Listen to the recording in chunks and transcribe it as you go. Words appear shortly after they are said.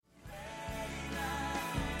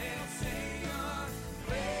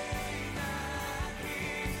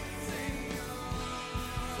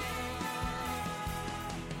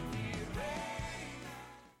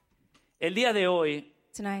El día de hoy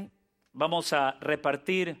Tonight, vamos a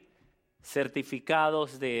repartir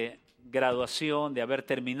certificados de graduación, de haber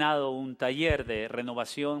terminado un taller de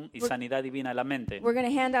renovación y sanidad divina de la mente. we're going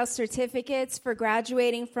to hand out certificates for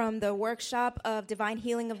graduating from the workshop of Divine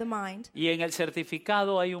Healing of the Mind. Y en el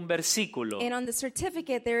certificado hay un versículo And on the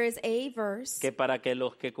certificate, there is a verse que para que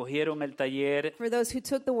los que cogieron el taller, for those who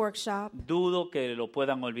took the workshop. dudo que lo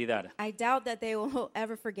puedan olvidar. I doubt that they will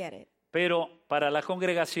ever forget it. Pero para la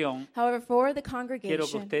congregación, However, for the quiero que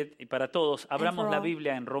congregation, usted y para todos abramos for la all.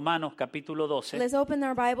 Biblia en Romanos capítulo 12. let's open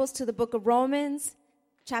our Bibles to the book of Romans,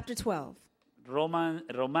 chapter 12.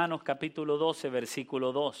 Romanos capítulo 12,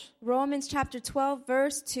 versículo 2. Romans chapter 12,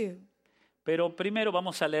 verse 2. Pero primero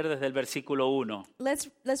vamos a leer desde el versículo 1. Let's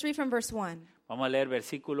read from verse 1, Vamos a leer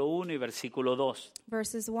versículo 1 y versículo 2.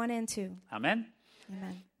 verses 1 and 2. Amén.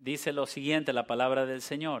 Amen. Dice lo siguiente, la palabra del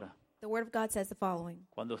Señor. The word of God says the following.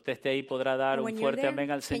 Cuando usted esté ahí podrá dar And un when you're fuerte there, amén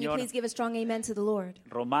al can you Señor. please give a strong amen to the Lord?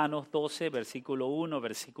 Romanos 12, versículo 1,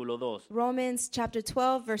 versículo 2. Romans chapter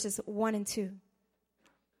 12, verses 1 and 2.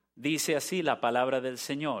 Dice así la palabra del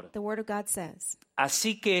Señor. The word of God says,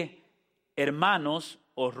 Así que, hermanos,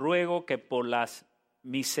 os ruego por las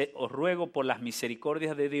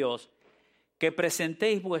misericordias de Dios que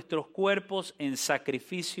presentéis vuestros cuerpos en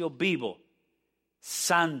sacrificio vivo,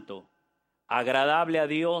 santo, agradable a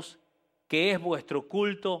Dios, que es vuestro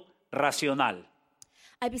culto racional.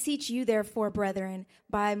 I beseech you, therefore, brethren,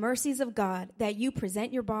 by mercies of God, that you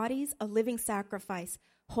present your bodies a living sacrifice,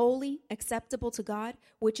 holy, acceptable to God,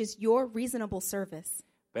 which is your reasonable service.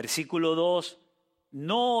 Versículo 2,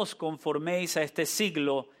 no os conforméis a este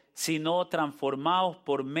siglo, sino transformaos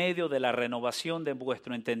por medio de la renovación de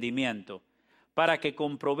vuestro entendimiento, para que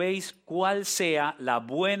comprobéis cuál sea la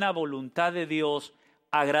buena voluntad de Dios,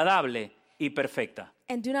 agradable y perfecta.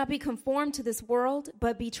 And do not be conformed to this world,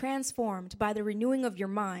 but be transformed by the renewing of your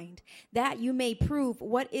mind, that you may prove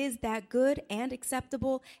what is that good and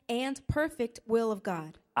acceptable and perfect will of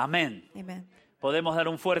God. Amén. Amen. ¿Podemos dar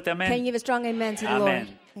un fuerte Can you amén? give a strong amen to the Amen.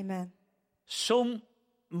 Lord? Amen. Son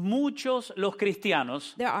muchos los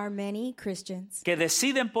cristianos There are many Christians que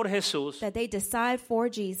deciden por Jesús, that they decide for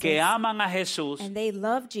Jesus, que aman a Jesús, and they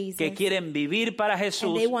love Jesus, que quieren vivir para and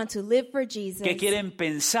Jesús, they want to live for Jesus, que quieren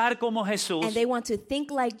pensar como Jesús, and they want to think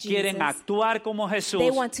like Jesus, quieren actuar como Jesús,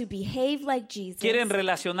 they want to behave like Jesus, quieren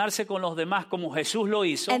relacionarse con los demás como Jesús lo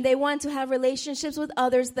hizo, and they want to have relationships with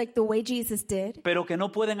others like the way Jesus did, pero que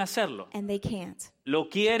no pueden hacerlo. and they can't. Lo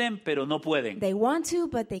quieren, pero no pueden. They want to,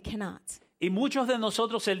 but they cannot. Y muchos de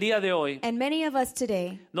nosotros el día de hoy And many of us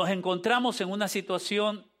today, nos encontramos en una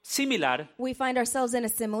situación similar we find ourselves in a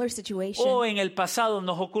similar situation, o en el pasado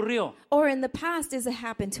nos ocurrió or in the past it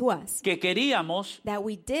happened to us, que queríamos, that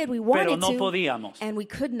we pero wanted no to, podíamos. and we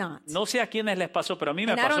could not. No sé a quiénes les pasó, pero a mí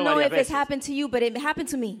me And I pasó don't know varias if it's veces. happened to you, but it happened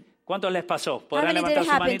to me. ¿Cuántos les pasó? How ¿Podrán many did levantar it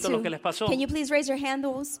su happen manito los que les to? pasó? Can you please raise your hand,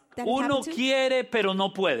 those that it Uno happened to? quiere, pero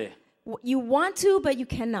no puede. You want to, but you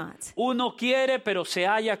cannot. Uno quiere, pero se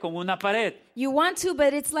halla con una pared. You want to,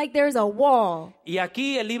 but it's like there's a wall. Y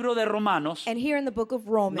aquí el libro de Romanos And here in the book of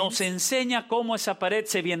Romans, nos enseña cómo esa pared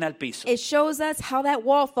se viene al piso. it shows us how that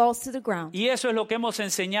wall falls to the ground. Y eso es lo que hemos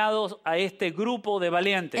enseñado a este grupo de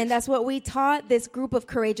valientes. And that's what we taught this group of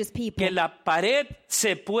courageous people. Que la pared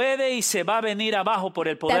se puede y se va a venir abajo por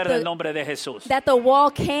el poder del nombre de Jesús. That the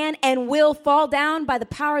wall can and will fall down by the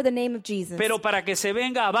power of the name of Jesus. Pero para que se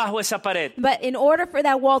venga abajo esa pared, But in order for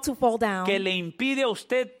that wall to fall down, que le impide a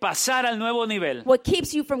usted pasar al nuevo nivel, what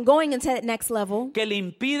keeps you from going into that next level, que le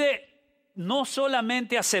impide no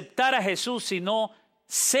solamente aceptar a Jesús, sino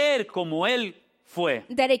ser como Él fue.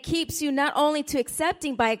 that it keeps you not only to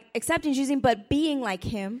accepting Jesus, but being like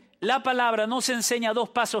him. La palabra nos enseña dos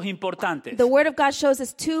pasos importantes. The word of God shows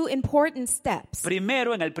us two important steps.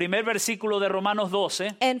 Primero, en el primer versículo de Romanos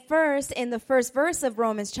 12, And first, in the first verse of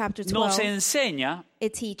Romans chapter 12, nos enseña,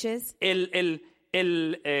 it teaches,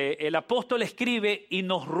 el apóstol escribe y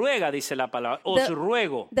nos ruega, dice la palabra, os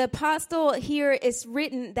ruego. the apostle here is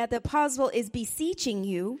written that the apostle is beseeching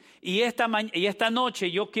you. Y esta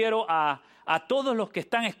noche yo quiero a todos los que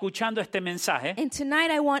están escuchando este mensaje, And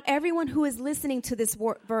tonight I want everyone who is listening to this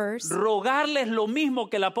verse, rogarles lo mismo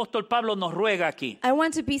que el apóstol Pablo nos ruega aquí. I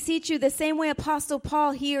want to beseech you the same way Apostle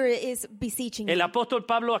Paul here is beseeching El you. apóstol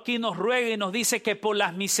Pablo aquí nos ruega y nos dice que por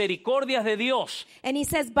las misericordias de Dios, And he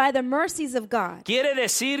says, by the mercies of God. quiere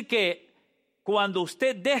decir que cuando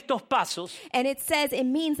usted dé estos pasos, And it says, it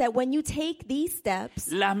means that when you take these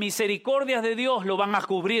steps, las misericordias de Dios lo van a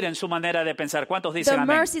cubrir en su manera de pensar. ¿Cuántos dicen the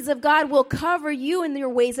amén? mercies of God will cover you in your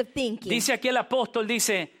ways of thinking. Dice aquí el apóstol,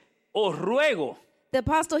 dice, os ruego. The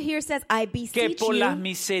apostle here says, I que beseech por las you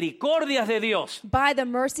misericordias de Dios by the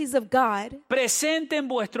mercies of God presenten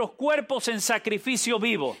vuestros cuerpos en sacrificio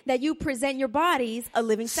vivo, that you present your bodies a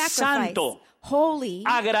living sacrifice, santo, holy,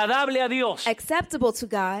 agradable a Dios. acceptable to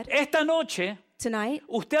God. Esta noche Tonight,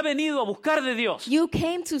 usted ha venido a buscar de Dios, you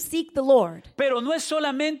came to seek the Lord, pero no es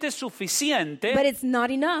solamente but suficiente it's not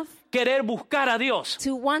enough querer buscar a Dios.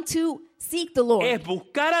 to want to seek the Lord. Es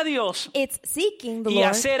buscar a Dios It's seeking the y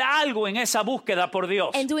Lord hacer algo en esa búsqueda por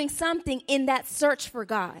Dios. and doing something in that search for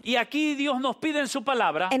God. Y aquí Dios nos pide en su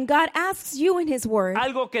palabra And God asks you in His Word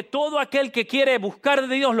algo que todo aquel que quiere buscar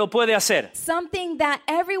de Dios lo puede hacer. something that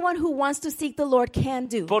everyone who wants to seek the Lord can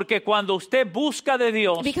do. Porque cuando usted busca de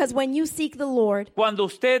Dios, Because when you seek the Lord, cuando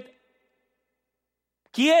usted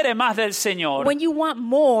quiere más del Señor, when you want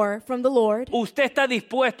more from the Lord, usted está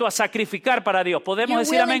dispuesto a sacrificar para Dios. ¿Podemos you're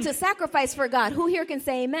decir willing amén? to sacrifice for God. Who here can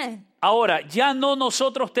say amen? Ahora, ya no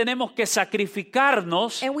nosotros tenemos que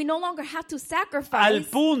sacrificarnos And we no longer have to al sacrifice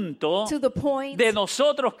punto to the point de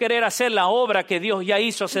nosotros querer hacer la obra que Dios ya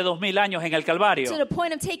hizo hace 2000 años en el Calvario. to the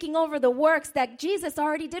point of taking over the works that Jesus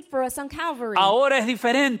already did for us on Calvary. Ahora es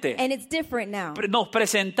diferente. And it's different now. Nos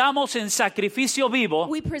presentamos en sacrificio vivo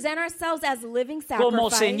We present ourselves as a living como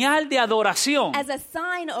sacrifice, señal de adoración as a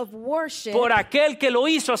sign of worship por aquel que lo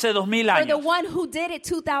hizo hace 2000 for the años. one who did it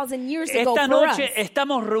 2,000 years ago Esta for us. noche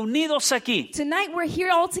estamos reunidos aquí, Tonight we're here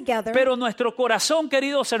all together, pero nuestro corazón,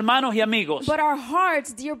 queridos hermanos y amigos, but our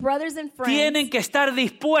hearts, dear brothers and friends, tienen que estar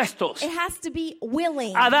dispuestos it has to be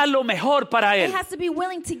willing. a dar lo mejor para It Él. has to be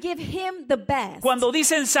willing to give Him the best. Cuando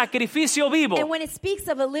dicen sacrificio vivo, And when it speaks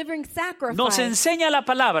of a living sacrifice, nos enseña la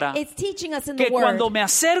palabra it's teaching us in que the Word cuando me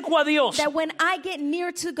acerco a Dios, that when I get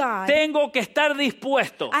near to God, tengo que estar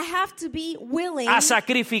dispuesto I have to be willing. a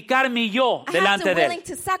sacrificar mi yo I have to delante be de willing Él.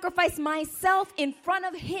 to sacrifice myself in front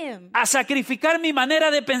of Him. A sacrificar mi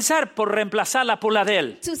manera de pensar por reemplazarla por la de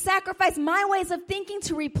Él. To sacrifice my ways of thinking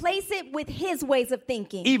to replace it with His ways of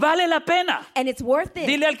thinking. Y vale la pena. And it's worth it.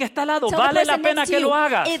 Dile al que está al lado, Tell the vale la person pena next to que you, lo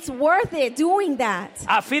hagas. it's worth it doing that.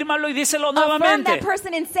 Afírmalo y díselo Affirm nuevamente. that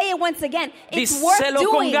person and say it once again. It's worth Díselo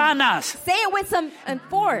con doing. ganas. Say it with some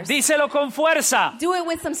force. Díselo con fuerza. Do it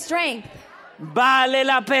with some strength. Vale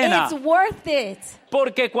la pena. It's worth it.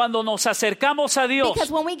 Porque cuando nos acercamos a Dios,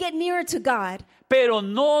 Because when we get nearer to God, pero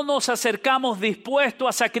no nos acercamos dispuestos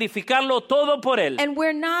a sacrificarlo todo por Él, and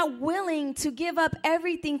we're not willing to give up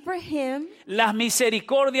everything for Him, las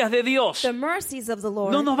misericordias de Dios the mercies of the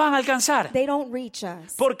Lord, no nos van a alcanzar. they don't reach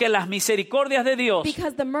us. Porque las misericordias de Dios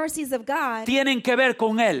Because the mercies of God, tienen que ver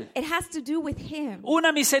con Él. it has to do with Him.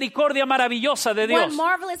 Una misericordia maravillosa de Dios. One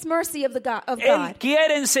marvelous mercy of God. Él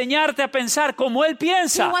quiere enseñarte a pensar como Él He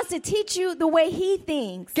piensa. wants to teach you the way He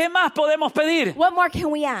thinks. ¿Qué más podemos pedir? What more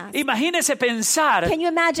can we ask? Imagínese pensar Can you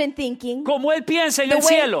imagine thinking como Él piensa en the el way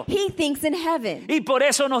cielo. He thinks in heaven? Y por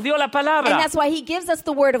eso nos dio la And palabra. that's why He gives us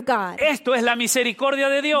the Word of God. Esto es la misericordia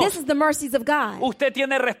de Dios. This is the mercies of God. Usted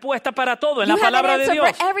tiene respuesta para todo en You la have an palabra de answer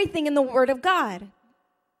Dios. for everything in the Word of God.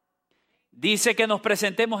 Dice que nos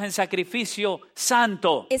presentemos en sacrificio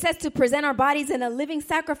santo. It says to present our bodies in a living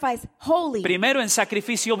sacrifice, holy. Primero en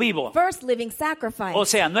sacrificio vivo. First living sacrifice. O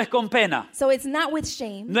sea, no es con pena, So it's not with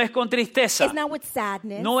shame. no es con tristeza, It's not with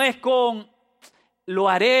sadness. no es con lo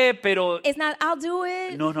haré, pero It's not, I'll do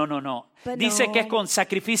it. no, no, no, no. But Dice no. que es con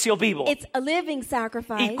sacrificio vivo. It's a living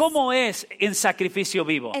sacrifice. ¿Y cómo es en sacrificio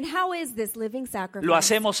vivo? And how is this living sacrifice? Lo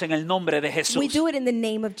hacemos en el nombre de We Jesús. do it in the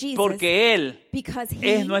name of Jesus. Porque Él Because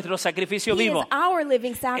He es nuestro sacrificio is vivo. our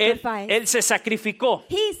living sacrifice. Él se sacrificó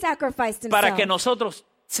He sacrificed Himself para que nosotros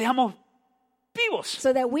seamos vivos.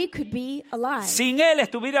 so that we could be alive. Sin Él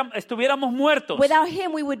estuviéramos muertos. Without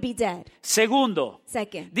Him, we would be dead. Segundo,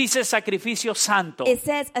 Second, dice sacrificio santo. it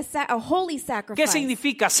says a holy ¿Qué sacrifice.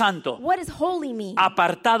 significa santo? What does holy mean?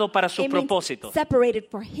 Apartado para sus It means propósitos. separated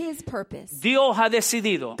for His purpose. Dios ha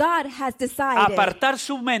decidido God has decided apartar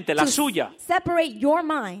su mente, la to suya, separate your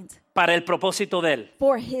mind para el propósito de Él.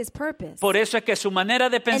 for His purpose. Por eso es que su manera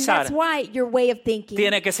de And pensar that's why your way of thinking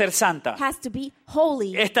tiene que ser santa. has to be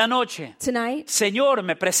holy. Esta noche, Tonight, Señor,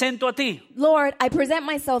 me presento a ti Lord, I present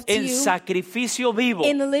myself to en you sacrificio vivo.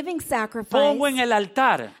 in the living sacrifice. Pongo en el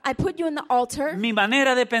altar I put you in the altar. mi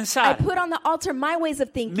manera de I pensar, put on the altar my ways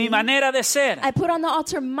of thinking. mi manera de ser, I put on the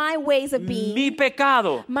altar my ways of being, mi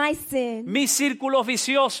pecado, my sin, mis círculos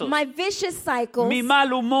viciosos, my vicious cycles, mi mal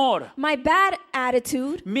humor, my bad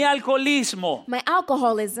attitude, mi alcoholismo my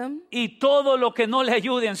alcoholism, y todo lo que no le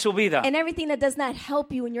ayude en su vida, and everything that does not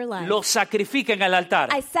help you in your life. lo sacrifica en el altar.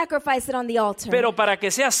 I sacrifice it on the altar. Pero para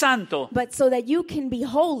que sea santo, But so that you can be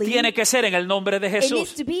holy, tiene que ser en el nombre de it needs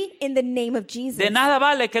Jesús. to be in the name of Jesus. De nada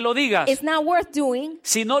vale que lo digas It's not worth doing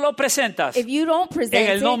si no lo presentas if you don't present en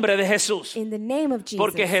el it nombre de Jesús. in the name of Jesus.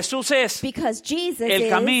 Porque Jesús es Because Jesus el is,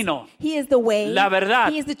 camino, He is the way, la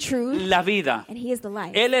verdad, He is the truth, la vida. and He is the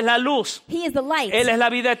life. Él es la luz, He is the light. Él es la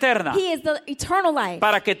vida eterna. He is the eternal life.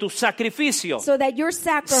 Para que tu sacrificio So that your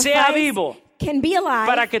sacrifice sea vivo, can be alive,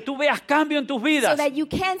 para que tú veas cambio en tus so vidas, that you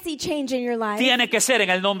can see change in your life. tiene que ser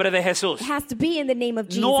en el nombre de Jesús. It has to be in the name of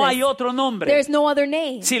Jesus. No hay otro nombre. There's no other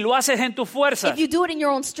name. Si lo haces en tus fuerzas, If you do it in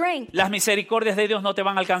your own strength, las misericordias de Dios no te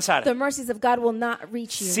van a alcanzar. the mercies of God will not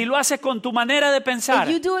reach you. Si lo haces con tu manera de pensar,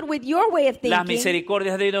 If you do it with your way of las thinking,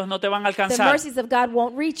 misericordias de Dios no te van a the alcanzar. mercies of God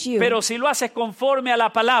won't reach you. Pero si lo haces conforme a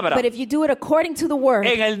la palabra, But if you do it according to the word,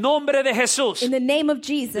 en el nombre de Jesús, in the name of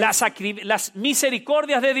Jesus, las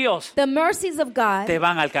misericordias de Dios the mercies of God te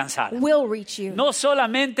van a alcanzar. will reach you. No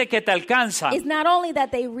solamente que te alcanzan, It's not only that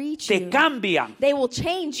they reach te you, cambian they will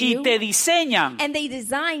change y you, te diseñan and they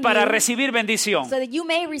design para you recibir bendición. so that you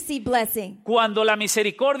may receive blessing. Cuando la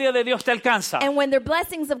misericordia de Dios te alcanza, And when the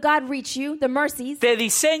blessings of God reach you, the mercies, te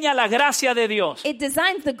diseña la gracia de Dios it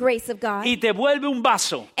designs the grace of God, y te vuelve un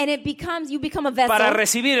vaso and you become a vessel para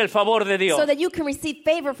recibir el favor de Dios. so that you can receive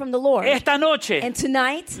favor from the Lord. Esta noche, And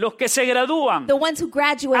tonight, los que se gradúan the ones who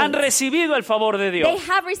graduate, han recibido el favor de they Dios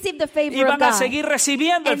have received the favor y of van a God, seguir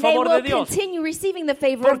recibiendo el and they favor will de Dios continue receiving the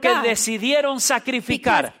favor porque of God decidieron because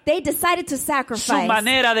sacrificar they decided to su sacrifice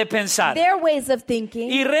manera de pensar their ways of thinking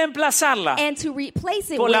y reemplazarla and to replace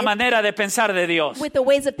it por la with, manera de pensar de Dios. with the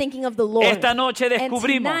ways of thinking of the Lord. Esta noche And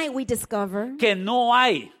descubrimos tonight we discover que no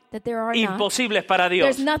hay that there are not, imposibles para Dios.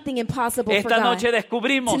 there's nothing impossible for Esta God. noche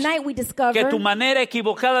descubrimos Tonight we que discover tu manera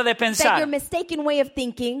equivocada de that your pensar mistaken way of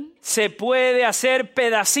thinking se puede hacer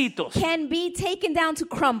pedacitos can be taken down to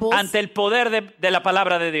crumbles ante el poder de la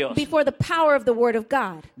palabra de Dios. before the power of the Word of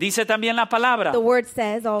God. Dice también la palabra The Word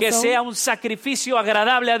says que also sea un sacrificio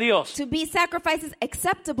agradable a Dios. to be sacrifices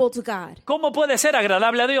acceptable to God. ¿Cómo puede ser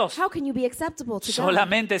agradable a Dios? How can you be acceptable to God?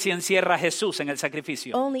 Solamente si encierra a Jesús en el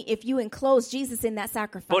sacrificio. Only if you enclose Jesus in that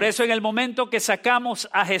sacrifice. Por eso en el momento que sacamos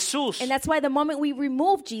a Jesús, And that's why the moment we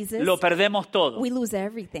remove Jesus, lo perdemos todo. we lose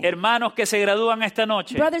everything. Hermanos que se gradúan esta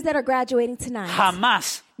noche, Brothers that are graduating tonight,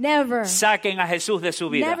 jamás never, saquen a Jesús de su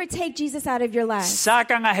vida. never take Jesus out of your life.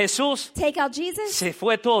 Sacan a Jesús, Take out Jesus, se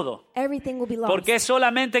fue todo. everything will be lost. Porque es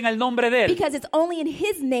solamente en el nombre de Él Because it's only in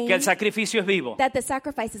His name que el sacrificio es vivo. that the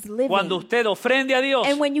sacrifice is living. Cuando usted ofrende a Dios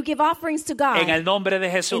And when you give offerings to God en el nombre de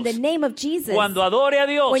in Jesús, the name of Jesus, cuando adore a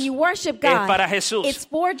Dios, when you worship es God, para Jesús. it's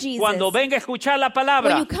for Jesus. Cuando venga a escuchar la When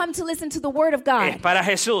palabra, you come to listen to the Word of God, es para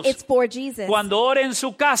Jesús. it's for Jesus. Cuando ore en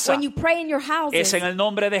su casa, When you pray in your es houses, en el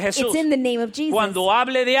nombre de Jesús. it's in the name of Jesus. Cuando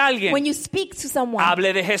hable de alguien, When you speak to someone,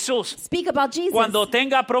 hable de Jesús. speak about Jesus. Cuando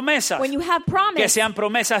tenga promesas, When you have que promise, sean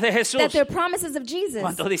promesas de Jesús. that they're promises of Jesus.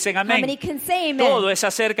 Cuando dicen How many amén, can say amen? todo es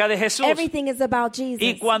acerca de Jesús. Everything is about Jesus.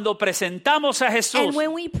 Y cuando presentamos a Jesús And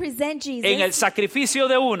when we present Jesus en el sacrificio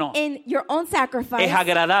de uno, in your own sacrifice, es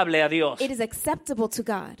agradable a Dios. it is acceptable to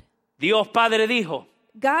God. Dios Padre dijo,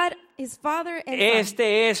 God is Father and Son.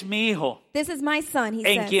 este es mi Hijo, This is my Son, he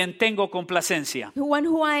en says, quien tengo complacencia, the one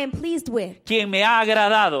who I am pleased with, quien me ha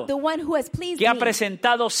agradado, the one who has pleased que ha me,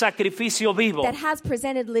 presentado sacrificio vivo. that has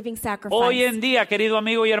presented living sacrifice. Hoy en día, querido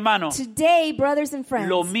amigo y hermano, Today, brothers and friends,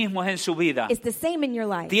 lo mismo es en su vida. it's the same in your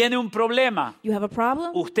life. Tiene un problema, You have a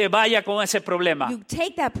problem? usted vaya con ese problema, You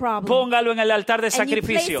take that problem póngalo en el altar de and you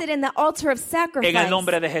place sacrificio. it in the altar of sacrifice En el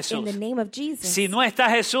nombre de Jesús. in the name of Jesus. Si no está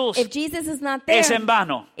Jesús, If Jesus is not there, es en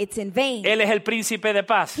vano. it's in vain. Él es el príncipe de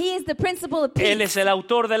paz. He is the principle of peace. Él es el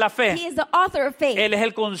autor de la He fe. is the author of faith. Él es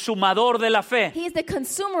el consumador de la fe. He is the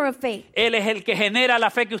consumer of faith. Él es el que genera la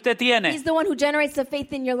fe que usted He's tiene. the one who generates the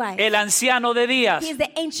faith in your life. El anciano de días. He is the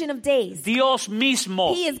ancient of days. Dios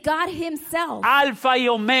mismo. He is God himself. Alfa y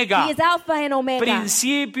Omega. He is Alpha and Omega.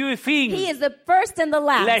 Principio y He fin. is the first and the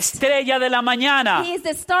La last. estrella de la mañana. He is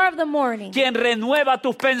the star of the morning. Quien renueva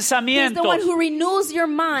tus He is the pensamientos. one who renews your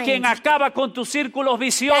mind. Quien acaba con tus círculos That he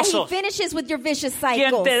viciosos. finishes with your vicious Quien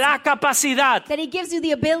cycles. te da capacidad That he gives you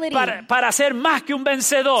the ability para ser más que un to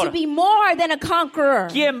vencedor. be more than a conqueror.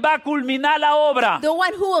 Quien va a culminar la obra The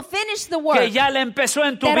one who will finish the que work ya le empezó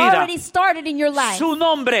en tu that vida. already started in your life. Su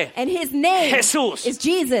nombre. And his name Jesús. is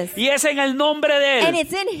Jesus. Y es en el nombre de And Él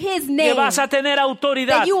it's in his que name vas a tener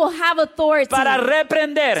autoridad that you will have authority para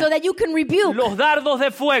reprender so that you can rebuke los dardos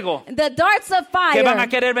de fuego the darts of que van a fire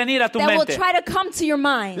querer venir a tu that will mente. try to come to your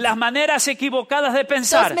mind. Las maneras equivocadas de Those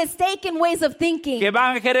pensar mistaken ways of thinking. que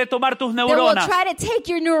van a querer tomar tus They will neuronas. try to take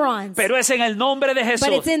your neurons. Pero es en el nombre de But Jesús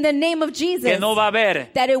it's in the name of Jesus que no va a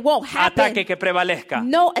haber that it won't happen. ataque que prevalezca.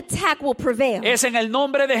 No attack will prevail. Es en el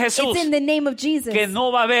nombre de Jesús It's in the name of Jesus que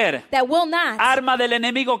no va a haber that will not. arma del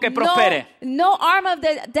enemigo que prospere. No arm of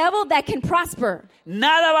the devil that can prosper.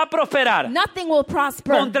 Nada va a prosperar Nothing will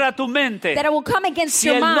prosper. contra tu mente That it will come against si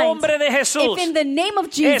your el mind. nombre de Jesús If in the name of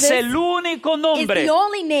Jesus es el único is nombre the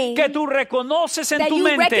only name que tú reconoces en that tu you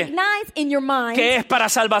mente recognize in your mind que es para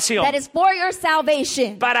salvación. that is for your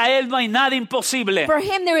salvation. Para Él no hay nada imposible. For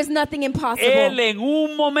him there is nothing impossible. Él en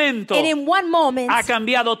un momento And in one moment ha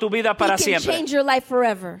cambiado tu vida he para can siempre. change your life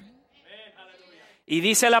forever. Y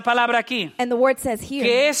dice la palabra aquí And the word says here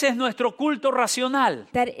que ese es nuestro culto racional,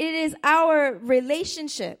 that it is our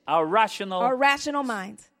relationship, our our rational rational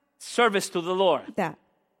mind, service to the Lord. that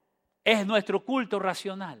Es nuestro culto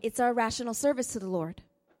racional. it's our rational service to the Lord.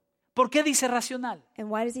 ¿Por qué dice racional? And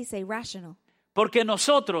why does he say rational? Porque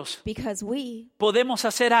nosotros Because podemos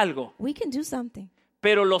hacer algo, we can do something,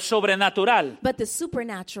 pero lo sobrenatural but the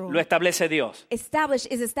supernatural lo establece Dios. is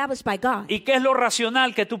established by God. ¿Y qué es lo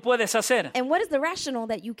racional que tú puedes hacer? And what is the rational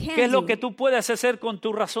that you can ¿Qué es lo do? que tú puedes hacer con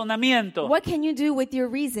tu razonamiento? What can you do with your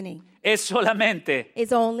reasoning? Es solamente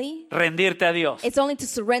It's only rendirte a Dios, to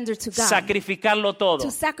surrender to God, sacrificarlo todo. to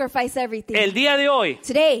sacrifice everything. El día de hoy,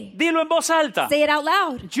 Today, dilo en voz alta, say it out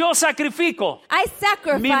loud. yo sacrifico I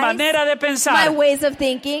sacrifice mi manera de my pensar ways of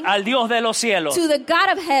thinking al Dios de los cielos to the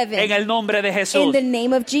God of en heaven el nombre de in Jesús. the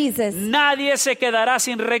name of Jesus. Nadie se quedará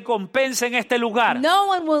sin recompensa en este lugar. No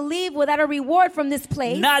one will leave without a reward from this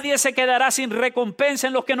place. Nadie se quedará sin recompensa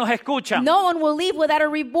en los que nos escuchan. No one will leave without a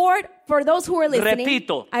reward for those who are listening.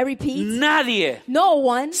 Repito, I repeat, nadie no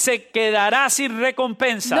one se quedará sin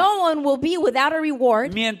recompensa will be without a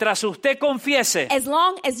reward mientras usted confiese as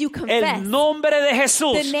long as you confess el nombre de the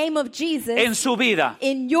Jesús name of Jesus en su vida.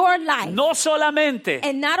 in your life. No solamente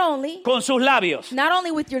And not only con sus labios,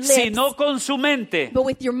 with your lips, sino con su mente but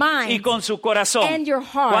with your mind y con su corazón. and your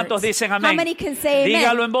heart. ¿Cuántos dicen How amén? many can say amen?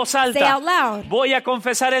 Dígalo en voz Say alta. out loud. Voy a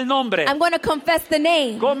confesar el nombre I'm going to confess the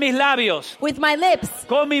name con mis labios, with my lips,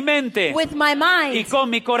 con mi mente with my mind, y con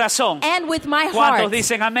mi corazón. and with my ¿Cuántos heart.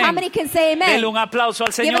 dicen amén? How many can say amen? Denle un aplauso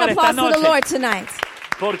al Give Señor an esta applause to the Lord noche, tonight.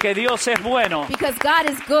 porque Dios es bueno Because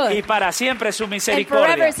God is good. y para siempre su And forever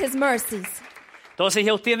misericordia. is His mercies. Entonces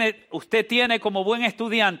ya usted tiene como buen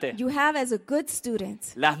estudiante You have as a good student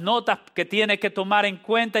las notas que tiene que tomar en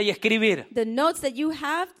cuenta y escribir. the notes that you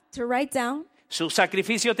have to write down. Su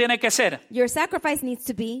sacrificio tiene que ser Your sacrifice needs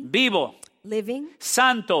to be vivo, living,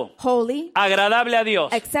 santo, holy, agradable a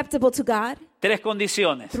Dios. acceptable to God. 3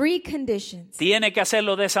 condiciones. 3 conditions. Tiene que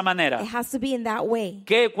hacerlo de esa manera. It has to be in that way.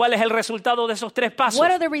 ¿Cuál es el resultado de esos 3 pasos?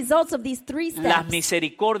 What are the results of these 3 Las steps?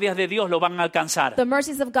 misericordias de Dios lo van a alcanzar. The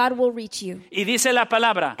mercies of God will reach you. Y dice la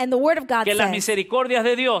palabra And the word of God que las says misericordias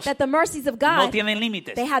de Dios that the mercies of no God, tienen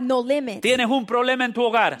límites. they have no limits. Tienes un problema en tu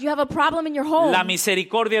hogar, You have a problem in your home. la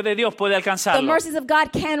misericordia de Dios puede The alcanzarlo. mercies of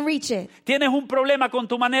God can reach it. Tienes un problema con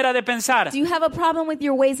tu manera de pensar, Do you have a problem with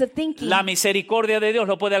your ways of thinking? la misericordia de Dios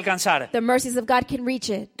lo puede alcanzar. The mercies of God can reach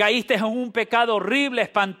it. Caíste en un pecado horrible,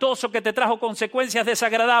 espantoso, que te trajo consecuencias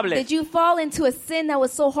desagradables. Did you fall into a sin that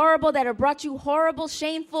was so horrible that it brought you horrible,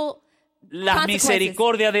 shameful Las consequences?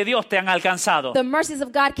 misericordias de Dios te han alcanzado. The mercies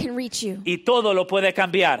of God can reach you. Y todo lo puede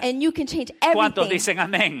cambiar. And you can change ¿Cuántos everything. dicen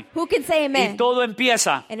amén? Who can say Y amen? todo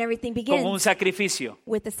empieza And everything con un begins sacrificio.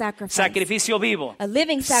 with a sacrifice. Sacrificio vivo, A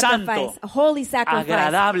living santo, sacrifice, a holy sacrifice,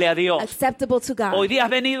 agradable a Dios. acceptable to God. Hoy día has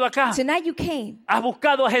venido acá, Tonight you came. has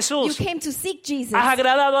buscado a You Jesús, came to seek Jesus. has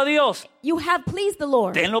agradado a Dios. You have pleased the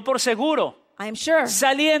Lord. Tenlo por seguro. I am sure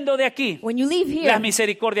Saliendo de aquí, when you leave here, las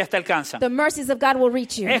misericordias te alcanzan. the mercies of God will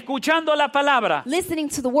reach you. Escuchando la palabra, Listening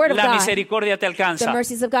to the word of la God, misericordia te the alcanza.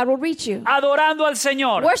 mercies of God will reach you. Adorando al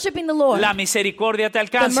Señor, Worshiping the Lord, la misericordia te the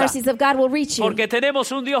alcanza. mercies of God will reach you. Porque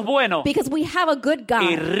tenemos un Dios bueno Because we have a good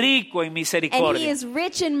y God, rico en and He misericordia. is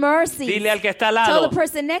rich in mercy. Dile al que está al Tell lado, the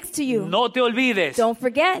person next to you, no te olvides, don't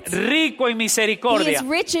forget, rico en He misericordia. is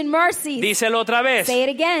rich in mercies. Díselo otra vez, Say it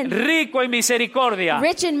again. rico en misericordia.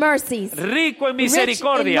 Rich in mercies. Rico en Rich in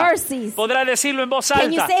misericordia. mercies. Podrá decirlo en voz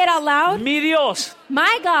Can you alta. say it out loud? Mi Dios My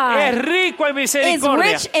es God rico en is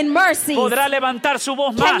misericordia. rich in mercies. Podrá levantar su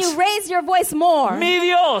voz Can más. you raise your voice more? Mi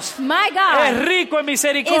Dios My es God rico en is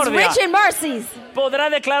misericordia. rich in mercies. Podrá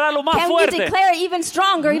declararlo más Can you fuerte. declare it even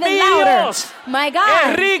stronger, even Mi louder? Dios My es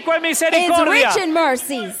God rico en is misericordia. rich in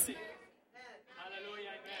mercies.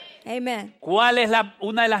 Amen. ¿Cuál es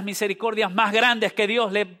una de las misericordias más grandes que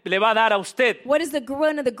Dios le va a dar a usted? What is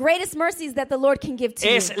one of the greatest mercies that the Lord can give to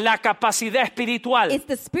Es you? la capacidad espiritual. It's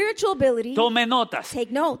the spiritual ability. Tome notas.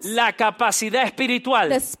 Take notes. La capacidad espiritual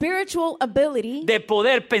The spiritual ability de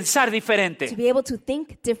poder pensar to diferente. be able to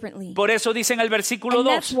think differently. Por eso dice en el versículo And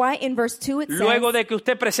that's 2, why in verse 2 it luego says, de que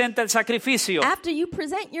usted presenta el sacrificio, after you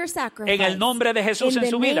present your sacrifice en el nombre de Jesús in en the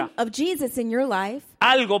su name vida, of Jesus in your life,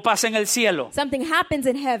 algo pasa en el cielo. something happens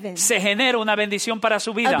in heaven. Se genera una bendición para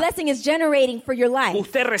su A vida. blessing is generating for your life.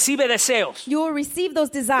 Usted recibe deseos. You will receive those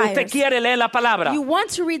Usted desires. quiere leer la palabra. You want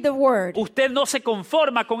to read the word. Usted no se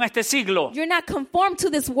conforma con este siglo. You're not conformed to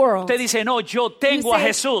this world. Usted dice, no, yo You tengo a say,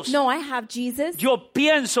 Jesús. no, I have Jesus. Yo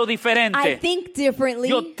pienso I diferente. think differently.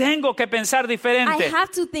 Yo tengo que pensar I diferente.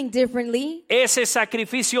 have to think differently. Ese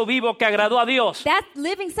sacrificio vivo que agradó a Dios That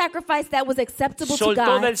living sacrifice that was acceptable to soltó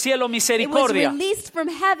God, del cielo it was misericordia. released from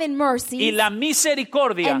heaven mercy, Y la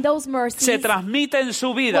misericordia and those mercies se transmite en su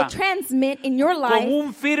will vida transmit in your con life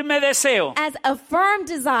un firme deseo as a firm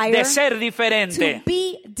desire de ser to diferente.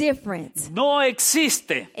 be different. No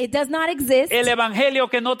existe It does not exist. el evangelio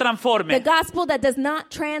que no The transforme. gospel that does not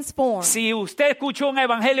transform. Si usted escuchó un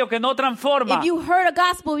evangelio que no transforma, If you heard a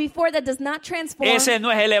gospel before that does not transform, ese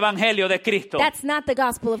no es el evangelio de Cristo. that's not the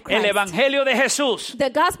gospel of El Christ. evangelio de Jesús The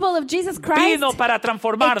gospel of Jesus Christ, vino para it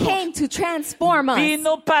transformarnos, came to transform us.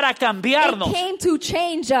 vino para It cambiarnos. came to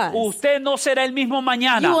change us. Usted no será el mismo You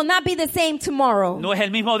mañana, will not be the same tomorrow. no es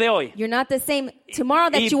el mismo de hoy. You're not the same tomorrow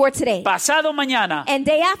that Y you were today. pasado mañana And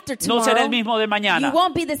day after no será tomorrow, el mismo de you mañana,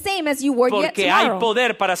 won't be the same as you were yet porque hay tomorrow.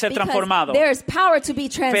 poder para ser Because transformado. there's power to be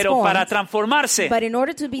Pero para transformed. transformarse, But in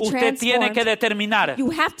order to be usted tiene que transformed, determinar,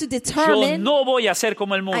 you have to yo determine, no voy a ser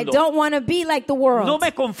como el I mundo. don't want to be like the world. No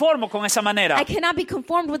me conformo con esa manera. I cannot be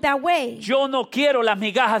conformed with that way. Yo no quiero las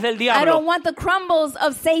migajas del I don't diablo. want the crumbles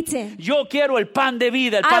of Satan. Yo quiero el pan de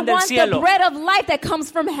vida, el I pan del want the cielo. bread of life that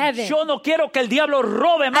comes from heaven. Yo no quiero que el diablo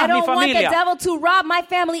robe I más mi don't want the familia. devil to rob my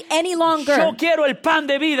family any longer. Yo quiero el pan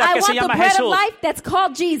de vida I que se want the llama bread of Jesús. life that's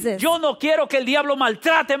called Jesus. Yo no quiero que el diablo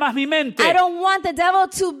maltrate más mi mente. I don't want the devil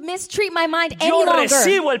to mistreat my mind any Yo longer.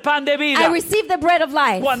 recibo el pan de I vida. receive the bread of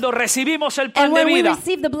life. Cuando recibimos el pan And de when we vida,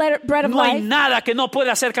 receive the bread of no hay life, nada que no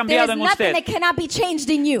pueda ser there cambiado is en nothing usted. that cannot be changed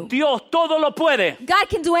in you. Dios todo lo puede God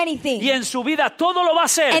can do anything. y en su vida todo lo va a And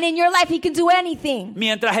hacer in your life, He can do anything.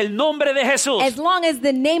 mientras el nombre de Jesús As long as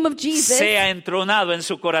the name of Jesus sea entronado en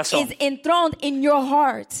su corazón. is enthroned in your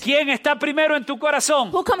heart. ¿Quién está primero en tu corazón?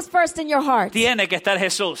 Who comes first in your heart? Tiene que estar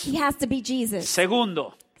Jesús. He has to be Jesus.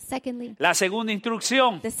 Segundo, Secondly, la segunda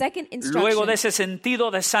instrucción, the second luego de instruction, ese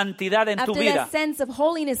sentido de santidad en tu after vida, that sense of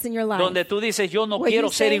holiness in your life, donde tú dices, yo no where quiero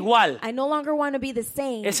you ser say, igual. I no longer want to be the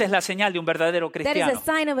same. Esa es la señal de un verdadero That is a cristiano.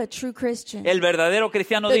 sign of a true Christian. El verdadero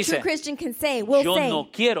cristiano The dice, true Christian can say, will yo say, no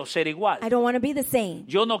quiero ser igual. I don't want to be the same.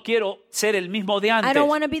 Yo no quiero ser el mismo de I antes. don't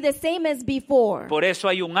want to be the same as before. Por eso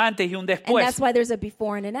hay un antes y un And después. that's why there's a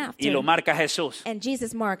before and an after. Y lo marca Jesús. And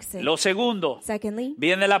Jesus marks it. Lo segundo, Secondly,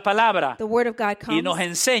 viene la palabra the word of God y comes nos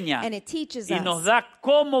enseña and it teaches y nos us. da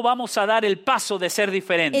cómo vamos a dar el paso de ser It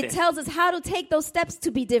diferentes. tells us how to take those steps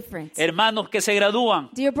to be different. Hermanos que se gradúan,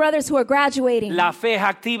 Dear brothers who are graduating, la fe es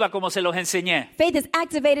activa como se los enseñé. faith is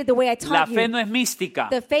activated the way I La taught fe you. no es mística.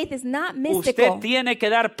 The faith is not Usted mystical. tiene que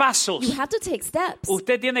dar pasos. You have to take steps.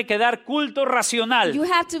 Usted tiene que dar culto You racional.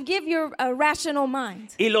 have to give your rational mind.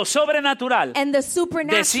 Y lo sobrenatural And the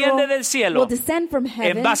supernatural desciende del cielo will descend from en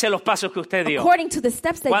heaven base a los pasos que usted dio. according to the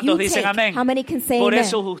steps that ¿Cuántos you dicen take. amén? How many can say Por amen?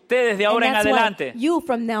 eso ustedes de And ahora en that's why adelante, you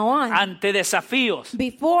from now on, ante desafíos,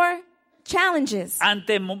 before challenges,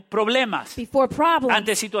 ante problemas, before problems,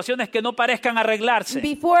 ante situaciones que no parezcan arreglarse,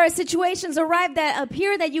 before situations arrive that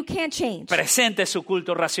appear that you can't change, presente su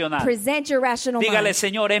culto racional. present your rational Dígale, mind.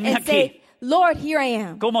 Señor, heme And aquí say, Lord, here I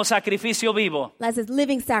am. como sacrificio vivo. As a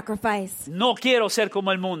living sacrifice. No quiero ser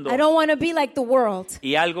como el mundo. I don't want to be like the world.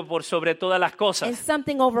 Y algo por sobre todas las And cosas.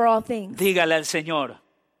 something over all things. Dígale al Señor,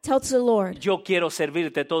 Tell to the Lord, yo quiero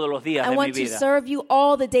servirte todos los días I de mi want to vida. serve you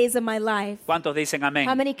all the days of my life. ¿Cuántos dicen amén?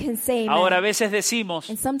 How many can say amen? Ahora a veces decimos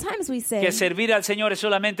And sometimes we say que servir al Señor es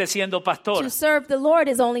solamente siendo pastor. to serve the Lord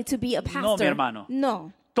is only to be a pastor. mi hermano.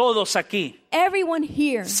 No. Todos aquí Everyone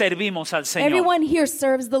here, servimos al Señor. everyone here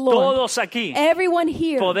serves the Lord. Todos aquí Everyone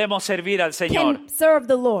here podemos servir al Señor. can serve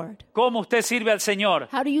the Lord. ¿Cómo usted sirve al Señor?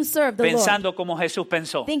 How do you serve the Lord? Pensando como Jesús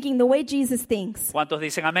pensó. Thinking the way Jesus thinks. ¿Cuántos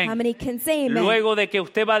dicen How amén? many can say amen? Luego de que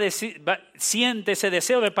usted siente ese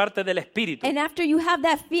deseo de parte del Espíritu, And after you have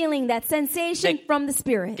that feeling, that sensation De- from the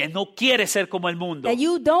Spirit, que no quiere ser como el mundo. that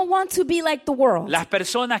you don't want to be like the world. Las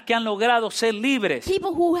personas que han logrado ser libres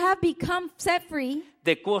People who have become set free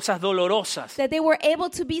de cosas dolorosas, that they were able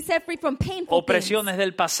to be set free from painful opresiones things,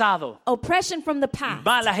 del pasado, oppression from the past,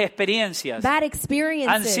 malas experiencias. bad Han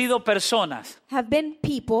experiences, sido personas have been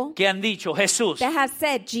people que han dicho, Jesús, that have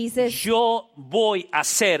said, Jesus, yo voy a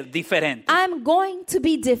ser diferente, I'm going to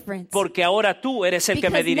be different porque ahora tú eres el que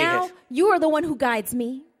me because now diriges. you are the one who guides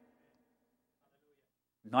me.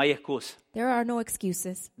 No hay excusa, There are no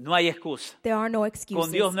excuses. no hay excusa. There are no Con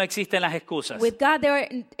excuses. Dios no existen las excusas. With God,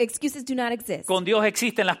 excuses do not exist. Con Dios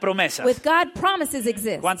existen las promesas. With God, promises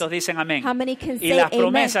exist. ¿Cuántos dicen amén? How many can Y say las amen?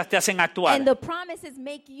 promesas te hacen actuar. And the promises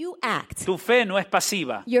make you act. Tu fe no es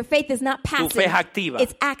pasiva. Your faith is not passive. fe es activa.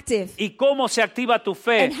 It's active. ¿Y cómo se activa tu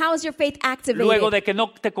fe And how is your faith activated? luego de que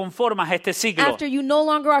no te conformas a este siglo? After you no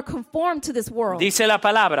longer are conformed to this world. Dice la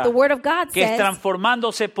palabra The Word of God que es says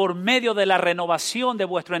transformándose por medio de la renovación de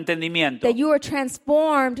vuestro entendimiento. that you are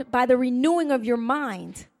transformed by the renewing of your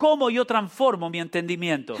mind. ¿Cómo yo transformo mi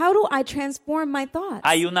entendimiento? How do I transform my thoughts?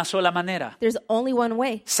 Hay una sola manera. There's only one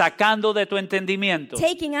way. Sacando de tu entendimiento.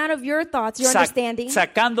 Taking out of your thoughts, your understanding.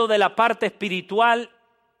 Sacando de la parte espiritual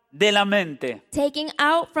de la mente Taking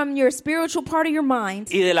out from your spiritual part of your mind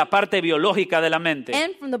y de la parte biológica de la mente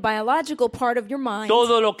and from the biological part of your mind.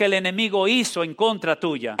 todo lo que el enemigo hizo en contra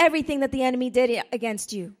tuya, Everything that the enemy did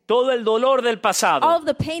against you. todo el dolor del All pasado, of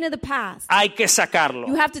the pain of the past. hay que sacarlo.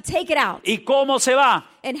 You have to take it out. ¿Y cómo se va?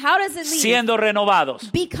 And how does it leave? Siendo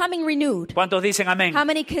renovados. Becoming renewed. ¿Cuántos dicen amén? How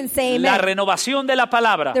many can say La amen? renovación de la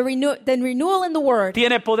palabra The renewal in the word.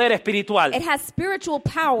 tiene poder espiritual. It has spiritual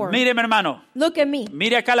power. Mire, mi hermano, Look at me.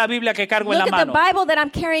 mire acá la Biblia que cargo en Look la at the mano. Bible that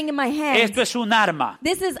I'm carrying in my hand. Esto es un arma.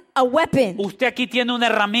 This is a weapon. Usted aquí tiene una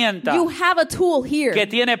herramienta You have a tool here. que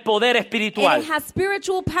tiene poder And espiritual. it has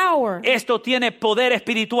spiritual power. Esto tiene poder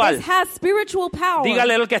espiritual. It has spiritual power.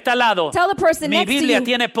 Dígale al que está al lado. Tell the person Mi next to Biblia you,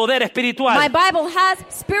 tiene poder my espiritual. Bible has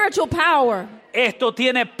spiritual power. Esto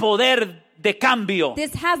tiene poder de cambio.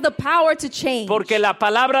 This has the power to change. Porque la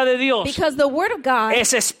palabra de Dios Because the word of God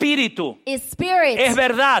es espíritu, is spirit. es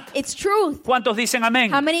verdad. It's truth. ¿Cuántos dicen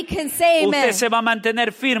amén? How many can say amen? Usted se va a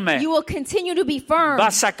mantener firme. You will continue to be firm. Va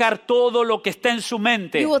a sacar todo lo que está en su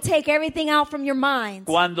mente You will take everything out from your mind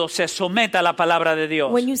cuando se someta a la palabra de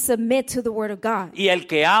Dios. when you submit to the word of God. Y el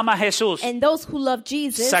que ama a Jesús And those who love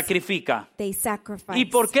Jesus, sacrifica. they sacrifice. ¿Y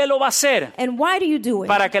por qué lo va a hacer? And why do you do it?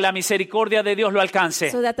 Para que la misericordia de Dios lo alcance.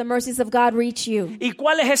 So that the mercies of God reach you. ¿Y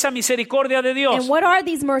cuál es esa misericordia de Dios? And what are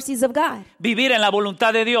these mercies of God? Vivir en la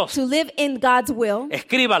voluntad de Dios. To live in God's will.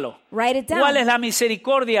 Escríbalo. Write it ¿Cuál es down. la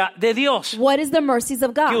misericordia de Dios? What is the mercies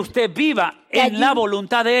of Que God? usted viva That en la you-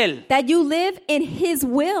 voluntad de Él. That you live in His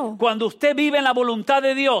will. Cuando usted vive en la voluntad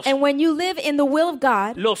de Dios, And when you live in the will of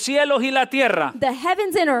God, los cielos y la tierra the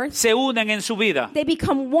heavens and earth, se unen en su vida. they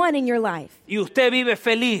become one in your life. Y usted vive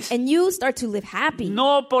feliz, And you start to live happy.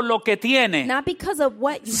 no por lo que tiene, Not because of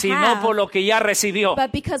what you sino have, por lo que ya recibió,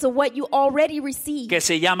 but because of what you already received. que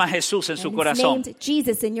se llama Jesús en su And it's corazón. named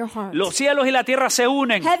Jesus in your heart. Los cielos y la tierra se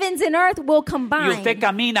unen Heavens and earth will y combine. usted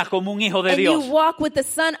camina como un hijo de And you Dios. walk with the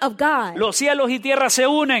Son of God. Los cielos y tierra se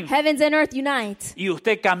unen Heavens and earth unite. y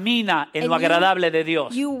usted camina en lo And you- agradable de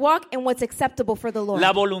Dios. You walk in what's acceptable for the Lord.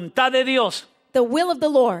 La voluntad de Dios The will of the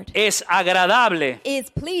Lord es agradable, is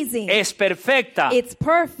pleasing. es perfecta It's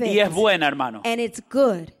perfect. y es buena, hermano. And it's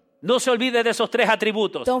good. No se olvide de esos tres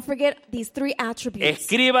atributos. Don't forget these three attributes.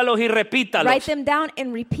 Escríbalos y repítalos. Write them down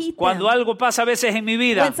and repeat Cuando them. algo pasa a veces en mi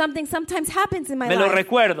vida, When something sometimes happens in my me lo life,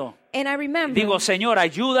 recuerdo. and I remember Digo, Señor,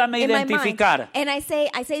 ayúdame a in my mind, identificar, and I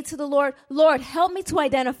say to the Lord, Lord, help me to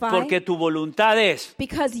identify, porque tu voluntad es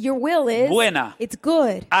because your will is buena, it's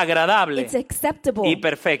good, agradable it's acceptable, y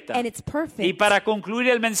perfecta. and it's perfect. Y para concluir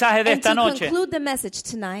el mensaje de And esta to noche, conclude the message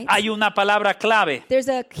tonight, hay una palabra clave. there's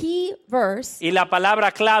a key verse, Y la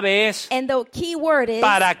palabra clave es and the key word is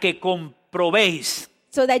para que comprobéis.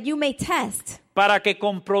 so that you may test, Para que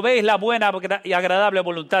comprobéis la buena y agradable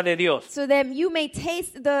voluntad de Dios. so that you may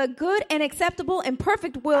taste the good and acceptable and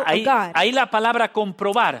perfect will Ahí, of God. ahí la palabra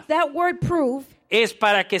comprobar That word prove es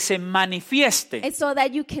para que se manifieste is so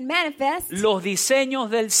that you can manifest los diseños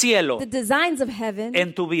del cielo the designs of heaven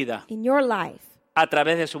en tu vida in your life a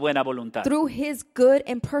través de su buena voluntad. through His good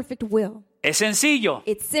and perfect will. Es sencillo.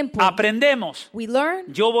 It's simple. Aprendemos. We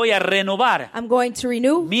learn. Yo voy a renovar I'm going to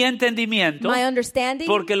renew mi entendimiento my understanding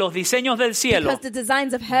porque los diseños del cielo because the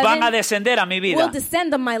designs of van a heaven descender a mi will vida.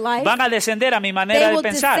 descend on my life. Van a descender a mi They manera de will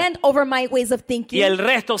pensar. descend over my ways of Y thinking. el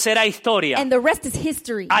resto será historia. And the rest is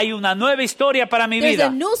history. Hay una nueva historia para mi There's a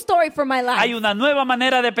vida. new story for my Hay life. una nueva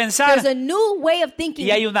manera de pensar There's a new way of thinking. y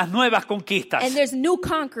hay unas nuevas conquistas. And there's new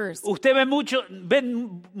conquerors.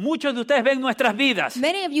 Muchos de ustedes ven nuestras vidas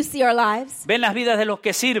Many of you see our lives lives. Ven las vidas de los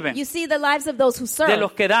que sirven, You see the lives of those who de serve,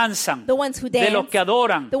 los que danzan, the ones who de los dance, que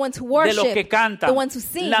adoran, the ones who de los worship, que cantan, the ones who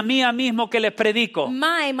sing. la mía mismo que les predico.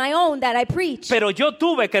 my own that I preach. Pero yo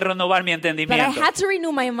tuve que renovar mi But I entendimiento. had to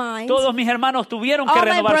renew my mind. Todos mis hermanos tuvieron que All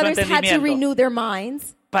my renovar su brothers had to entendimiento. renew their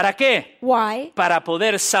minds. ¿Para qué? Why? Para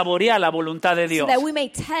poder saborear la voluntad de So Dios. that we may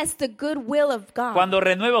test the good will of God. Cuando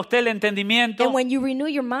renueva usted el entendimiento, And when you renew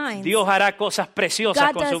your mind, Dios hará cosas preciosas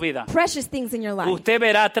God con su does vida. precious things in your life. Usted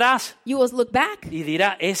verá atrás You will look back y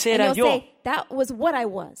dirá, ese and era you'll yo. say, that was what I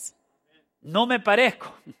was. No me parezco.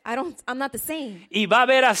 I'm not the same. Y va a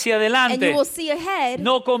ver hacia And adelante, you will see ahead,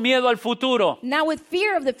 no con miedo al futuro, not with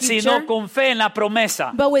fear of the future, sino con fe en la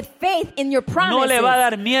promesa. but with faith in your No promises. le va a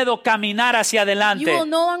dar miedo caminar hacia You will adelante.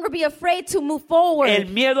 no longer be afraid to move forward. El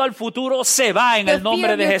miedo al futuro se va en The el nombre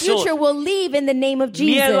fear of de your Jesús. future will leave in the name of Jesus.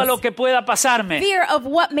 Miedo a lo que pueda pasarme. Fear of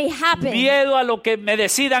what may happen. Miedo a lo que me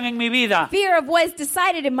decidan en mi vida. Fear of what is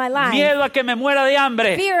decided in my life. Miedo a que me muera de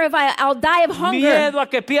hambre. Fear of I'll die of hunger. Miedo a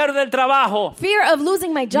que pierda el trabajo. Fear of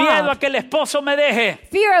losing my job. Miedo a que el esposo me deje.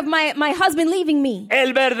 Fear of my husband leaving me.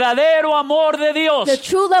 El verdadero amor de Dios The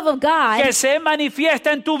true love of God que se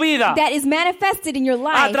manifiesta en tu vida that is manifested in your a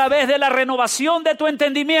life través de la renovación de tu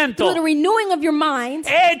entendimiento. through the renewing of your mind.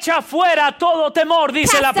 Echa fuera todo temor,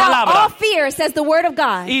 dice la Cast out all palabra. fear, says the word of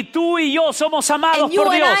God. Y tú y yo somos amados And you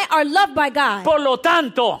por and Dios. I are loved by God. Por lo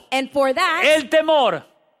tanto, And for that, el temor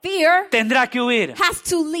fear tendrá que huir. has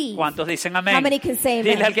to leave. ¿Cuántos dicen amén? How many can say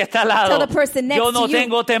amen? Dile al que está al lado, Tell the person next yo no to you,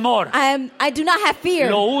 tengo temor. I do not have fear.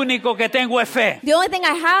 Lo único que tengo es fe. The only thing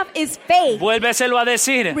I have is faith. Vuélveselo a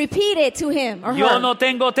decir. Repeat it to him or Yo her. no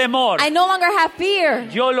tengo temor. I no longer have fear.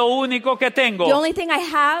 Yo lo único que tengo The only thing I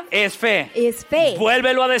have es fe. is faith.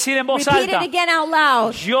 Vuélvelo a decir en voz Repeat it alta. again out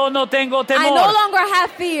loud. Yo no tengo I no temor. longer have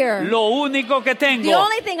fear. Lo único que The tengo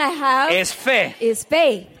only thing I have es fe. is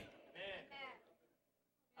faith.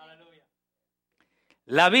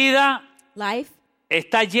 La vida Life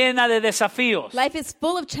está llena de desafíos. is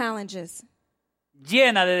full of challenges.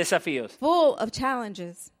 Llena de desafíos. Full of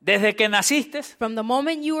challenges. Desde que naciste, From the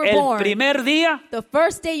moment you were el born, primer día the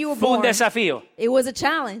first day you were fue un born, desafío. it was a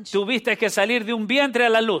challenge. Tuviste que salir de un vientre a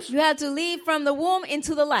la luz. You had to leave from the womb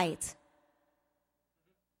into the light.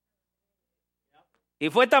 Y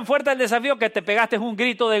fue tan fuerte el desafío que te pegaste un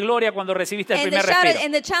grito de gloria cuando recibiste el And primer respiro.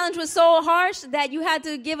 and the challenge was so harsh that you had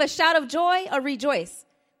to give a shout of joy or rejoice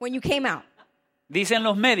when you came out. Dicen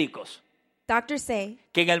los médicos Doctors say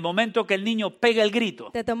que en el momento que el niño pega el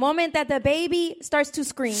grito, that the moment that the baby starts to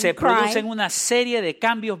scream, se cry, producen una serie de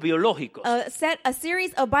cambios biológicos. a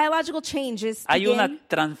series of biological changes Hay begin, una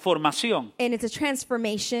transformación and it's a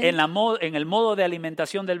transformation en el modo de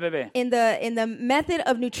alimentación del bebé. in the method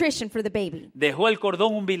of nutrition for the baby. Dejó el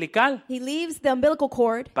cordón umbilical He leaves the umbilical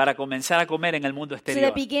cord para comenzar a comer en el mundo so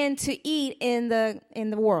exterior. they begin to eat in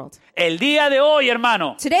the world. El día de hoy,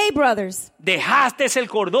 hermano, Today, brothers, dejaste el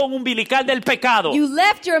cordón umbilical del pecado you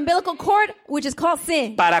left your umbilical cord, which is called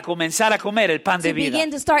sin, para comenzar a comer el pan de to vida. begin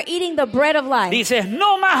to start eating the bread of life. Dices,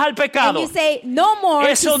 no más al And pecado. you say, no more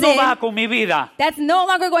Eso to no sin. va con mi vida. That's no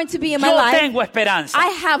longer going to be in my Yo life. tengo esperanza. I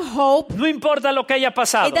have hope. No importa lo que haya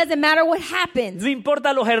pasado. It doesn't matter what happens. No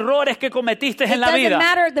importa los errores que cometiste It en la doesn't vida.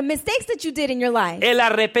 matter the mistakes that you did in your life. El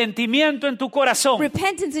arrepentimiento en tu corazón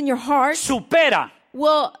Repentance in your heart supera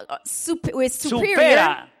is superior.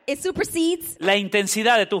 Supera. It supersedes la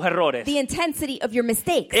intensidad de tus errores. the intensity of your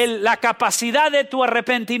mistakes. La capacidad de tu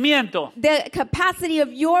arrepentimiento The capacity of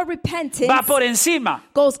your repentance va por encima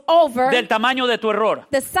goes over del tamaño de tu error.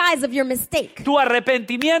 the size of your mistake. Tu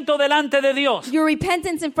arrepentimiento delante de Dios Your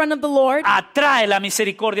repentance in front of the Lord, atrae la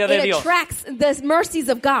misericordia de it Dios. attracts the mercies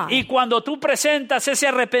of God. Y cuando tú presentas ese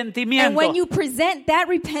And arrepentimiento when you present that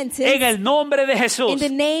repentance en el nombre de Jesús in the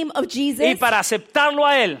name of Jesus y para aceptarlo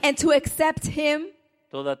a Él, and to accept Him,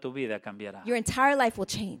 toda tu vida cambiará your entire life will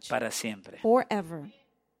change para siempre, forever.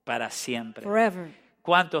 para siempre. Forever.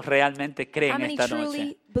 ¿Cuántos realmente How creen many esta truly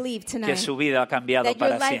noche believe que tonight su vida ha cambiado that your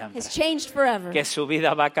para life siempre? has changed forever? Que su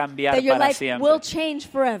vida va a cambiar That your para life siempre. will change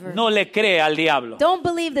forever. No le cree al diablo. Don't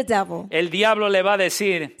believe the devil. El diablo le va a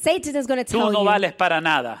decir, Satan is going to tú tell no you vales para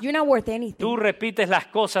nada. you're not worth anything. Tú repites las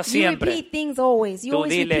cosas You siempre. repeat things always. You Tú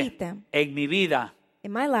always dile, repeat them. en mi vida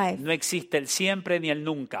In my life, no existe el siempre ni el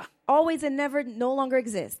nunca, always and never no longer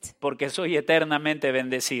exist porque soy eternamente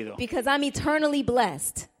bendecido. because I'm eternally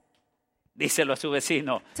blessed. Díselo a su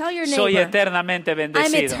vecino. Tell your Soy neighbor, eternamente I'm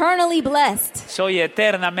bendecido. eternally blessed. Soy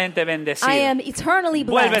eternamente bendecido. I am eternally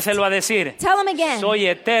blessed. Vuélveselo a decir. Tell him again. Soy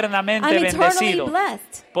eternamente I'm eternally bendecido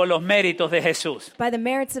blessed por los méritos de Jesús. by the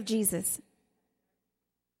merits of Jesus.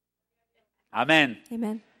 Amén.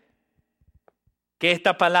 Amen. Que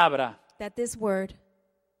esta palabra That this word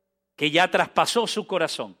que ya traspasó su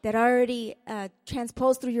corazón that already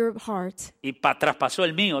transposed through your heart, y traspasó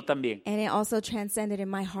el mío también, and it also transcended in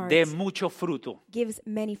my heart, dé mucho fruto, gives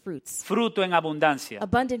many fruits, fruto en abundancia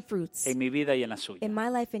abundant fruits en mi vida y en la suya. in my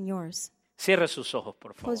life and yours. Cierre sus ojos,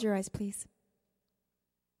 por favor. Close your eyes, please.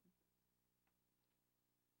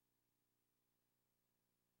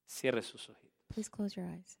 Cierre sus ojitos. Please close your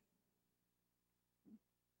eyes.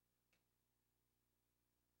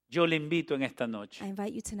 Yo le invito en esta noche. I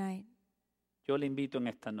invite you tonight. Yo le invito en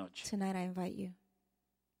esta noche Tonight I invite you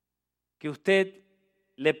que usted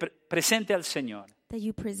le presente al Señor that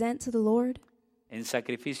you present to the Lord en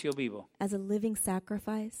sacrificio vivo, as a living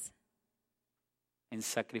sacrifice, en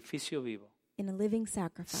sacrificio vivo, in a living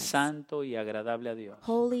sacrifice, santo y agradable a Dios.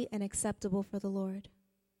 holy and acceptable for the Lord.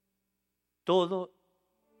 Todo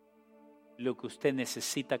lo que usted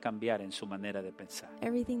necesita cambiar en su manera de pensar.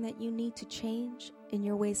 Everything that you need to change in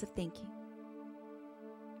your ways of thinking.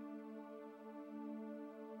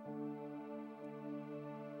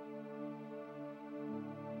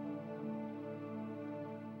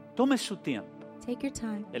 Tome su tiempo. Take your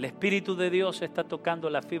time. El Espíritu de Dios está tocando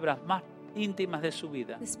las fibras más íntimas de su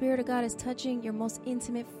vida The Spirit of God is touching your most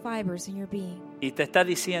intimate fibers in your being. y te está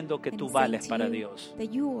diciendo que And tú he's saying vales to para you Dios. that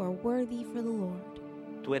you are worthy for the Lord.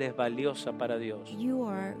 Tú eres valiosa para Dios. You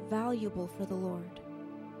are valuable for the Lord.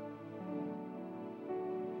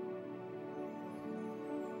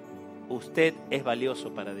 Usted es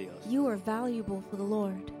valioso para Dios. You are valuable for the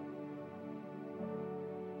Lord.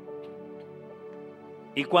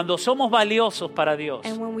 Y cuando somos valiosos para Dios,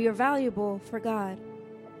 And when we are valuable for God,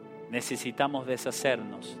 necesitamos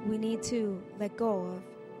deshacernos we need to let go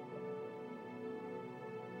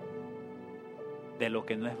de lo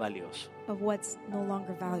que no es valioso. of what's no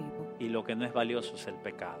longer valuable. Y lo que no es valioso es el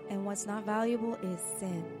pecado. And what's not valuable is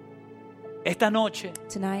sin. Esta noche,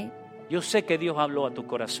 Tonight, yo sé que Dios habló a tu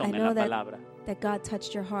corazón I en know la that palabra. God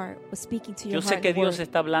touched your heart, was speaking to your Yo sé heart. que in Dios word.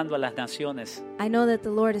 está hablando a las naciones I know that the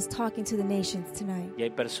Lord is talking to the nations tonight. y hay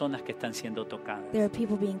personas que están siendo tocadas. There are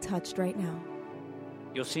people being touched right now.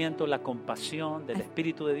 Yo siento la compasión del I-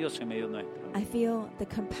 Espíritu de Dios en medio nuestro. I feel the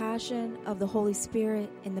compassion of the Holy Spirit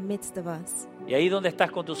in the midst of us. Y ahí donde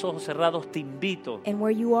estás con tus ojos cerrados, te invito And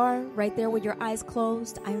where you are, right there with your eyes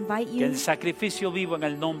closed, I invite que you. el sacrificio vivo en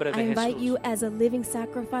el nombre I de invite you Jesús as a living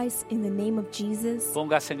sacrifice in the name of Jesus.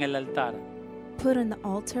 pongas en el altar Put on the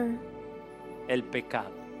altar el pecado.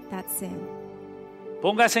 that sin.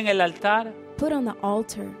 Pongas en el altar Put on the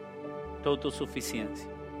altar tu autosuficiencia,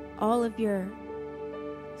 all of your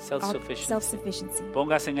self-sufficiency. self-sufficiency.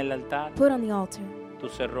 Pongas en el altar Put on the altar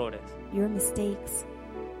tus errores. your mistakes.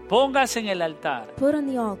 Pongas en el altar Put on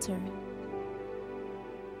the altar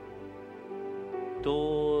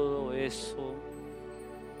todo eso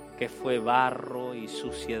que fue barro y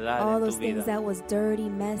suciedad all en those tu things vida. that was dirty,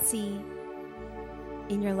 messy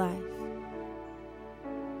in your life.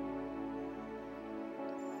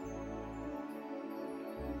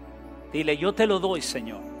 Dile, yo te lo doy,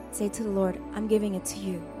 Señor. Say to the Lord, I'm giving it to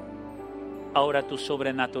you. Ahora tu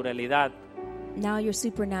sobrenaturalidad Now your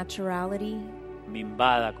supernaturality me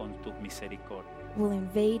invada con tus misericordias. will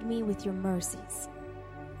invade me with your mercies.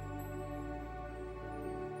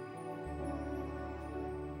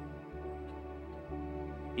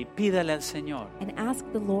 Y pídale al Señor, And ask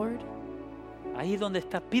the Lord, ahí donde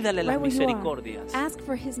está, pídale las right where you are, misericordias. ask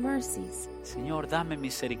for his mercies. Señor, dame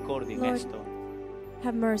misericordia en Lord, esto.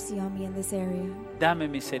 Have mercy on me in this area. Dame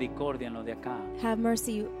misericordia en lo de acá. Have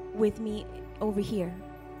mercy with me over here.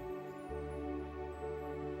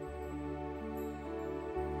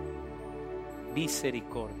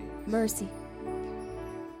 Misericordia. Mercy.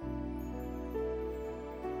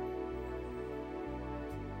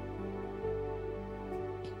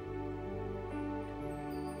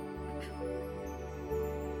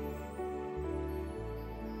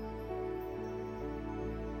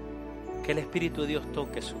 Que el Espíritu de Dios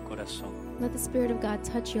toque su corazón. Let the Spirit of God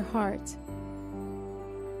touch your heart.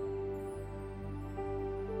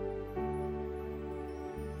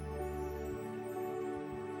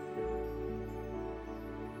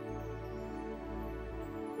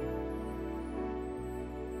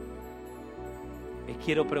 Y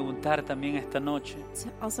quiero preguntar también esta noche,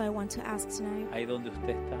 Also, I want to ask tonight, ahí donde usted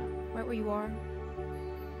está, right where you are,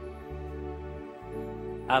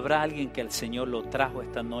 ¿habrá alguien que el Señor lo trajo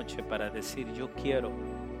esta noche para decir, yo quiero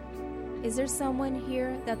is there someone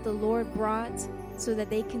here that the Lord brought so that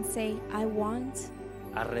they can say, I want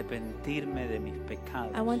arrepentirme de mis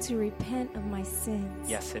pecados to repent of my sins.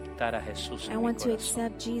 y aceptar a Jesús I en mi want to corazón?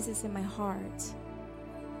 accept Jesus in my heart.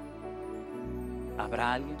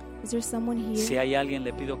 ¿Habrá alguien? Is there someone here? Si hay alguien,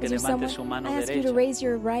 le pido que Is there levante someone? su mano I ask you to derecha. raise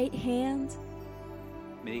your right hand.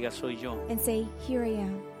 Me diga, soy yo. and say, "Here I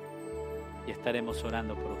am," Y estaremos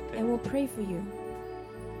orando por usted. and we'll pray for you.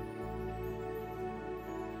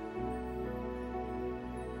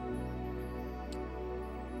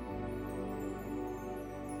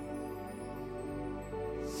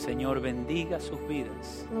 Señor, bendiga sus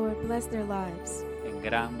vidas Lord, bless their lives en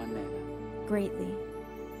gran manera. greatly,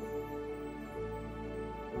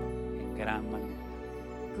 En gran manera.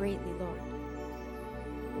 greatly, Lord.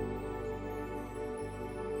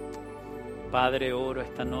 Padre, oro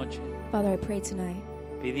esta noche Father, I pray tonight.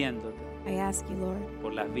 pidiéndote I ask you, Lord.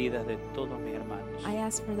 por las vidas de todos mis hermanos, I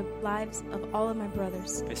ask for the lives of all of my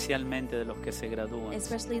brothers, especialmente de los que se gradúan.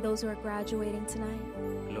 especially those who are graduating tonight.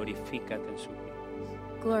 Glorifícate en sus vidas.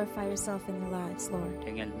 Glorify yourself in their lives, Lord.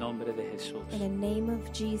 En el nombre de Jesús. In the name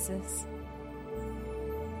of Jesus.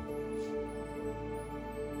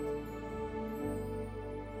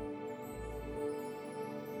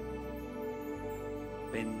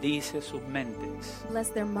 Bendice sus mentes. Bless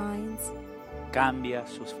their minds. Cambia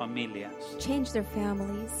sus familias. Change their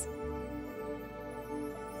families.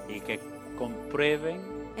 Y que comprueben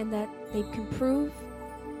And that they can prove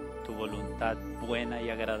tu voluntad buena y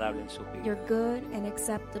agradable en sus your vidas. good and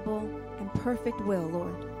acceptable and perfect will,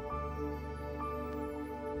 Lord.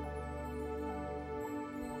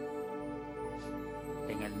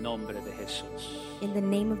 En el nombre de Jesús. In the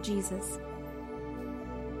name of Jesus.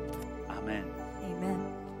 Amén. Amen.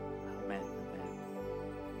 Amén. Amén.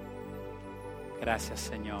 Gracias,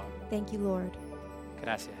 Señor. Thank you, Lord.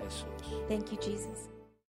 Gracias, Jesús. Thank you, Jesus.